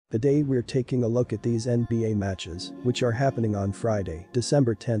Today we're taking a look at these NBA matches, which are happening on Friday,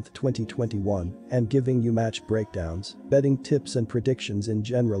 December 10, 2021, and giving you match breakdowns, betting tips and predictions in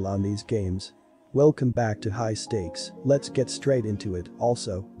general on these games. Welcome back to High Stakes, let's get straight into it.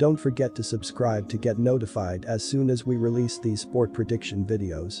 Also, don't forget to subscribe to get notified as soon as we release these sport prediction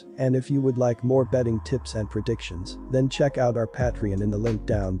videos, and if you would like more betting tips and predictions, then check out our Patreon in the link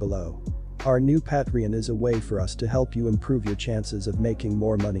down below. Our new Patreon is a way for us to help you improve your chances of making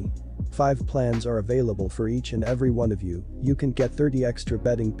more money. 5 plans are available for each and every one of you. You can get 30 extra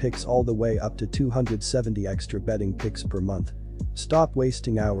betting picks all the way up to 270 extra betting picks per month. Stop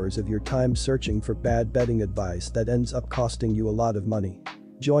wasting hours of your time searching for bad betting advice that ends up costing you a lot of money.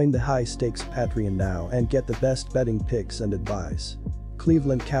 Join the High Stakes Patreon now and get the best betting picks and advice.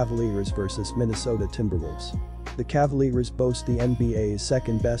 Cleveland Cavaliers vs Minnesota Timberwolves. The Cavaliers boast the NBA's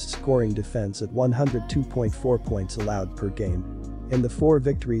second-best scoring defense at 102.4 points allowed per game. In the 4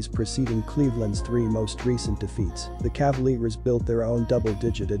 victories preceding Cleveland's 3 most recent defeats, the Cavaliers built their own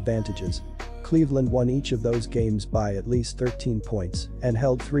double-digit advantages. Cleveland won each of those games by at least 13 points and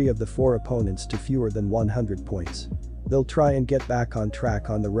held 3 of the 4 opponents to fewer than 100 points. They'll try and get back on track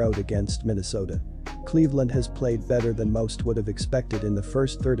on the road against Minnesota. Cleveland has played better than most would have expected in the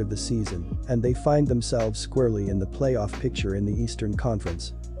first third of the season, and they find themselves squarely in the playoff picture in the Eastern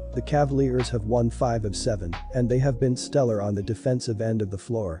Conference. The Cavaliers have won 5 of 7, and they have been stellar on the defensive end of the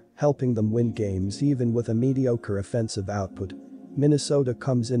floor, helping them win games even with a mediocre offensive output. Minnesota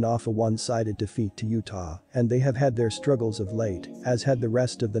comes in off a one-sided defeat to Utah, and they have had their struggles of late, as had the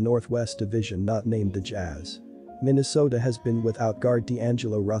rest of the Northwest Division not named the Jazz. Minnesota has been without guard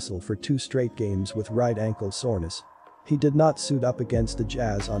D'Angelo Russell for 2 straight games with right ankle soreness. He did not suit up against the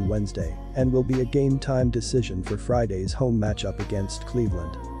Jazz on Wednesday and will be a game-time decision for Friday's home matchup against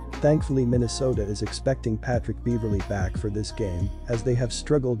Cleveland. Thankfully, Minnesota is expecting Patrick Beverley back for this game, as they have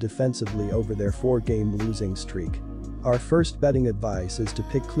struggled defensively over their 4-game losing streak. Our first betting advice is to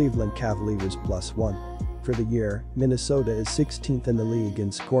pick Cleveland Cavaliers +1. For the year, Minnesota is 16th in the league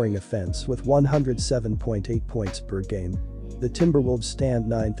in scoring offense with 107.8 points per game. The Timberwolves stand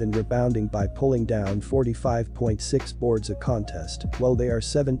 9th in rebounding by pulling down 45.6 boards a contest, while they are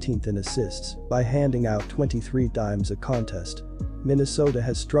 17th in assists by handing out 23 dimes a contest. Minnesota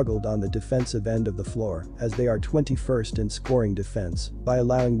has struggled on the defensive end of the floor, as they are 21st in scoring defense by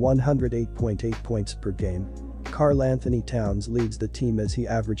allowing 108.8 points per game. Karl-Anthony Towns leads the team as he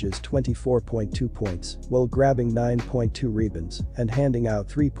averages 24.2 points while grabbing 9.2 rebounds and handing out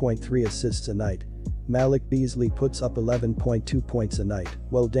 3.3 assists a night. Malik Beasley puts up 11.2 points a night,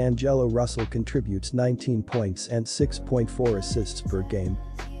 while D'Angelo Russell contributes 19 points and 6.4 assists per game.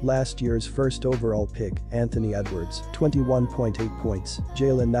 Last year's first overall pick, Anthony Edwards, 21.8 points,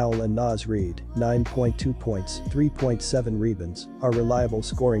 Jalen Nowell and Naz Reid, 9.2 points, 3.7 rebounds, are reliable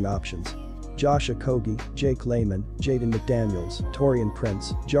scoring options. Josh Okogie, Jake Layman, Jaden McDaniels, Taurean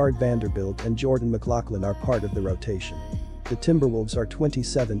Prince, Jared Vanderbilt and Jordan McLaughlin are part of the rotation. The Timberwolves are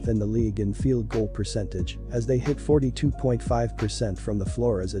 27th in the league in field goal percentage, as they hit 42.5% from the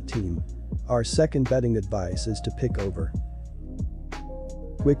floor as a team. Our second betting advice is to pick over.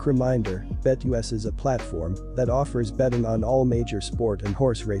 Quick reminder, BetUS is a platform that offers betting on all major sport and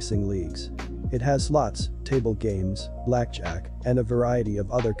horse racing leagues. It has slots, table games, blackjack, and a variety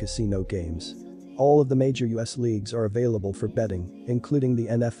of other casino games. All of the major US leagues are available for betting, including the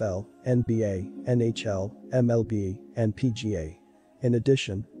NFL, NBA, NHL, MLB, and PGA. In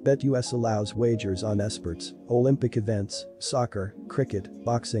addition, BetUS allows wagers on esports, Olympic events, soccer, cricket,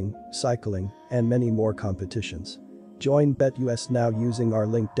 boxing, cycling, and many more competitions. Join BetUS now using our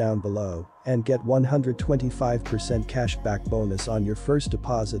link down below and get 125% cashback bonus on your first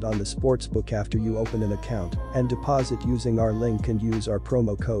deposit on the sportsbook after you open an account and deposit using our link and use our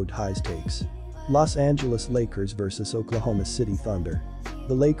promo code HIGHSTAKES. Los Angeles Lakers vs Oklahoma City Thunder.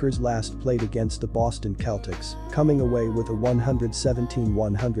 The Lakers last played against the Boston Celtics, coming away with a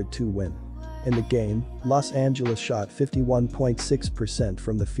 117-102 win. In the game, Los Angeles shot 51.6%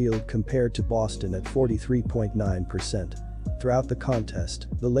 from the field compared to Boston at 43.9%. Throughout the contest,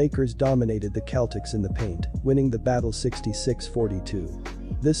 the Lakers dominated the Celtics in the paint, winning the battle 66-42.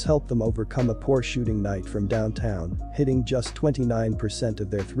 This helped them overcome a poor shooting night from downtown, hitting just 29%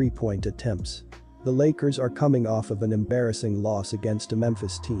 of their 3-point attempts. The Lakers are coming off of an embarrassing loss against a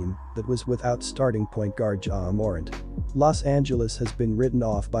Memphis team that was without starting point guard Ja Morant. Los Angeles has been written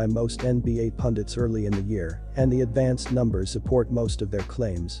off by most NBA pundits early in the year, and the advanced numbers support most of their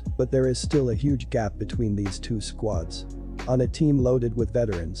claims, but there is still a huge gap between these two squads. On a team loaded with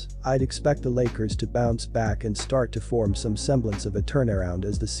veterans, I'd expect the Lakers to bounce back and start to form some semblance of a turnaround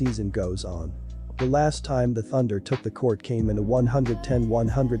as the season goes on. The last time the Thunder took the court came in a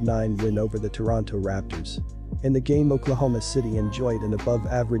 110-109 win over the Toronto Raptors. In the game, Oklahoma City enjoyed an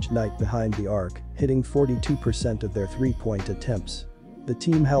above-average night behind the arc, hitting 42% of their three-point attempts. The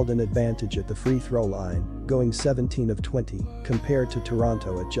team held an advantage at the free throw line, going 17 of 20, compared to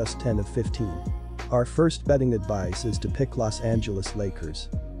Toronto at just 10 of 15. Our first betting advice is to pick Los Angeles Lakers.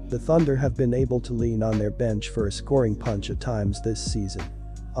 The Thunder have been able to lean on their bench for a scoring punch at times this season.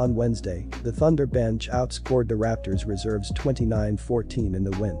 On Wednesday, the Thunder bench outscored the Raptors reserves 29-14 in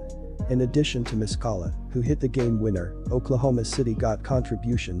the win. In addition to Muscala, who hit the game winner, Oklahoma City got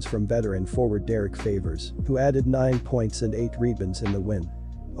contributions from veteran forward Derek Favors, who added 9 points and 8 rebounds in the win.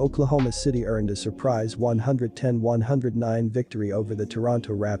 Oklahoma City earned a surprise 110-109 victory over the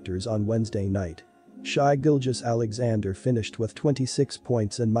Toronto Raptors on Wednesday night. Shai Gilgeous-Alexander finished with 26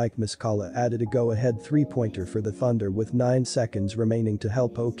 points and Mike Muscala added a go-ahead three-pointer for the Thunder with 9 seconds remaining to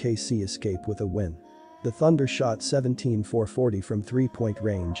help OKC escape with a win. The Thunder shot 17 for 40 from three-point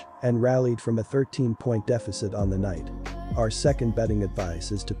range and rallied from a 13-point deficit on the night. Our second betting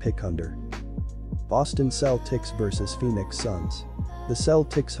advice is to pick under. Boston Celtics vs Phoenix Suns. The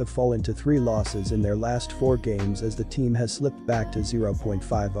Celtics have fallen to 3 losses in their last 4 games as the team has slipped back to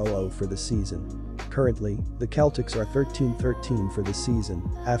 0.500 for the season. Currently, the Celtics are 13-13 for the season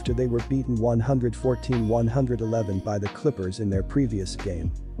after they were beaten 114-111 by the Clippers in their previous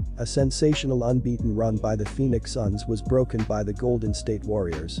game. A sensational unbeaten run by the Phoenix Suns was broken by the Golden State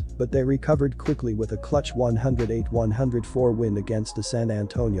Warriors, but they recovered quickly with a clutch 108-104 win against the San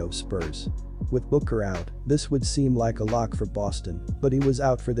Antonio Spurs. With Booker out, this would seem like a lock for Boston, but he was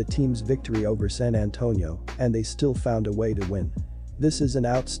out for the team's victory over San Antonio, and they still found a way to win. This is an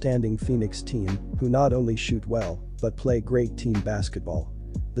outstanding Phoenix team who not only shoot well, but play great team basketball.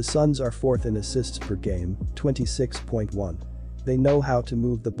 The Suns are 4th in assists per game, 26.1. They know how to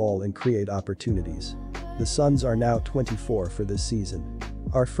move the ball and create opportunities. The Suns are now 24 for this season.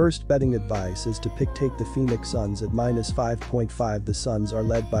 Our first betting advice is to take the Phoenix Suns at -5.5. The Suns are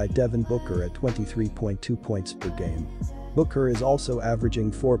led by Devin Booker at 23.2 points per game. Booker is also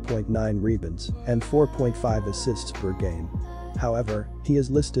averaging 4.9 rebounds and 4.5 assists per game. However, he is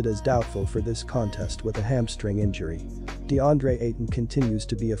listed as doubtful for this contest with a hamstring injury. DeAndre Ayton continues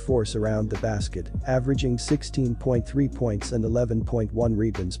to be a force around the basket, averaging 16.3 points and 11.1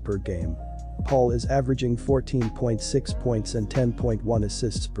 rebounds per game. Paul is averaging 14.6 points and 10.1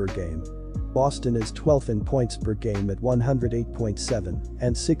 assists per game. Boston is 12th in points per game at 108.7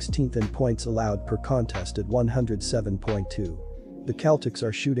 and 16th in points allowed per contest at 107.2. The Celtics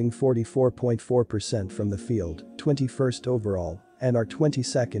are shooting 44.4% from the field, 21st overall, and are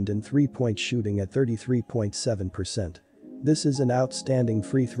 22nd in three-point shooting at 33.7%. This is an outstanding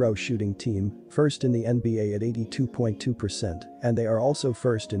free throw shooting team, first in the NBA at 82.2%, and they are also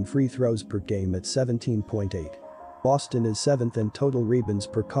first in free throws per game at 17.8. Boston is 7th in total rebounds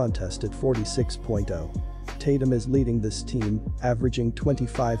per contest at 46.0. Tatum is leading this team, averaging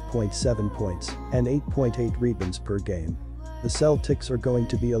 25.7 points and 8.8 rebounds per game. The Celtics are going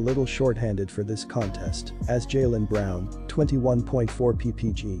to be a little shorthanded for this contest, as Jaylen Brown, 21.4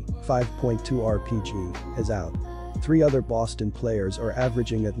 ppg, 5.2 rpg, is out. 3 other Boston players are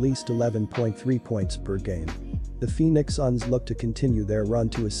averaging at least 11.3 points per game. The Phoenix Suns look to continue their run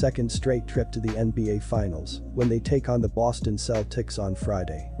to a second straight trip to the NBA Finals when they take on the Boston Celtics on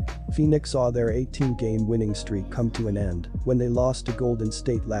Friday. Phoenix saw their 18-game winning streak come to an end when they lost to Golden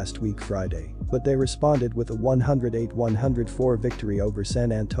State last week Friday, but they responded with a 108-104 victory over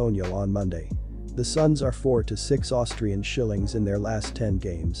San Antonio on Monday. The Suns are 4-6 Austrian shillings in their last 10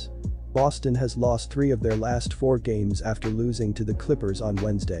 games. Boston has lost 3 of their last 4 games after losing to the Clippers on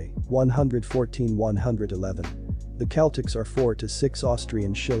Wednesday, 114-111. The Celtics are 4-6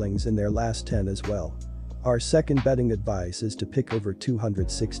 Austrian shillings in their last 10 as well. Our second betting advice is to pick over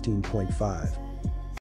 216.5.